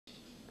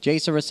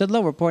Jason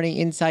Rzucidlo reporting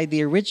inside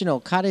the original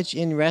Cottage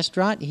Inn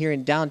Restaurant here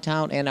in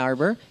downtown Ann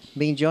Arbor,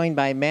 being joined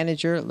by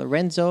manager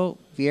Lorenzo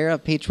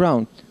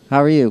Viera-Patron.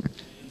 How are you?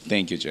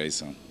 Thank you,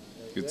 Jason.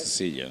 Good to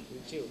see you.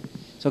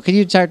 So can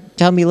you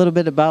tell me a little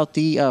bit about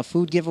the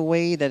food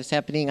giveaway that is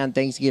happening on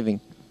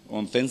Thanksgiving?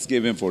 On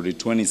Thanksgiving for the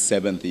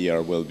 27th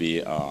year, we'll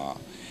be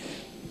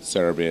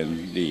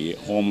serving the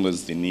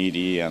homeless, the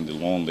needy, and the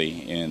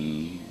lonely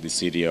in the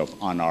city of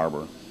Ann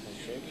Arbor.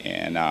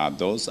 And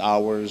those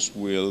hours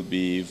will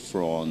be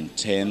from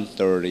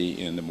 10:30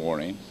 in the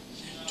morning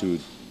to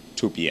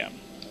 2 p.m.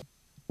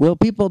 Will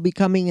people be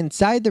coming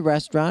inside the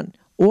restaurant,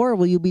 or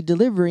will you be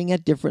delivering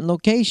at different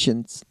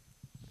locations?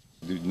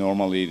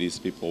 Normally, these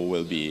people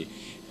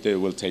they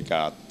will take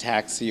a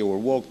taxi or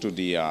walk to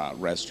the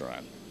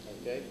restaurant.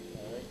 Okay.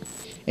 All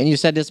right. And you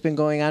said it's been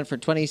going on for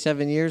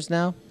 27 years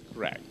now?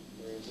 Correct.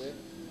 Very good.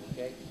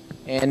 Okay.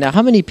 And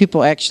how many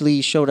people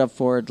actually showed up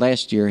for it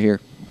last year here?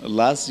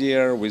 Last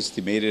year, we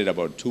estimated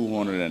about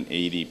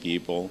 280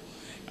 people.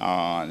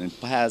 In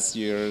past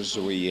years,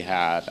 we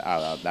had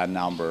that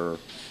number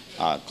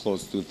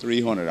close to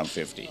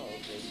 350.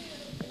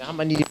 And how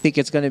many do you think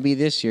it's going to be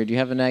this year? Do you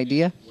have an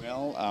idea?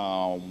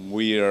 Well,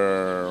 we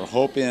are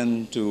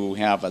hoping to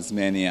have as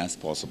many as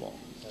possible.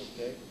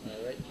 Okay,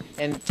 all right.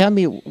 And tell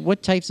me,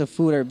 what types of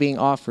food are being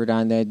offered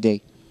on that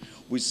day?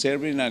 We're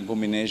serving a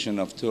combination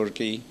of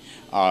turkey,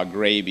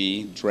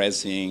 gravy,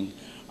 dressing,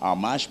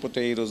 mashed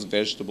potatoes,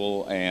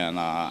 vegetable, and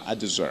a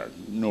dessert,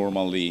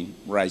 normally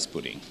rice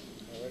pudding.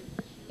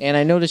 And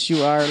I notice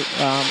you are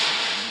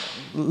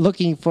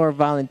looking for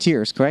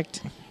volunteers,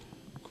 correct?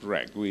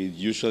 Correct. We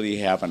usually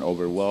have an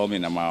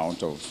overwhelming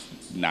amount of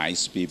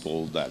nice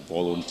people that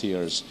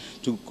volunteers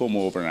to come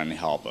over and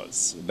help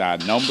us.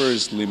 That number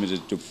is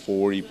limited to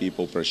 40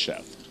 people per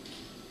shift.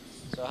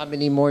 So how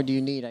many more do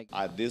you need?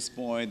 At this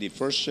point, the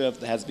first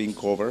shift has been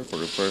covered for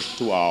the first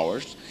 2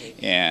 hours,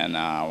 and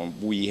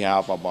we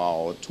have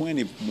about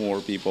 20 more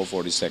people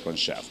for the second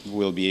shift.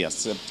 We'll be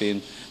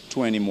accepting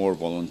 20 more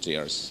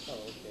volunteers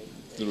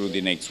through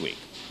the next week.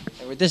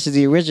 This is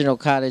the original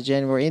Cottage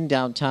Inn. We're in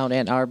downtown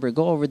Ann Arbor.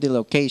 Go over the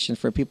location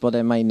for people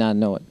that might not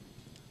know it.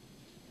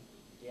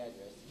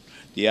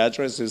 The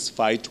address is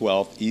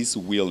 512 East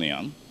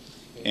William,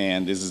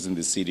 and this is in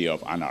the city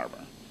of Ann Arbor.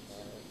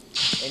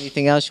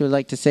 Anything else you would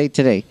like to say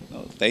today?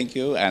 No, thank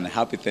you, and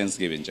happy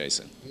Thanksgiving,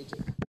 Jason. You too.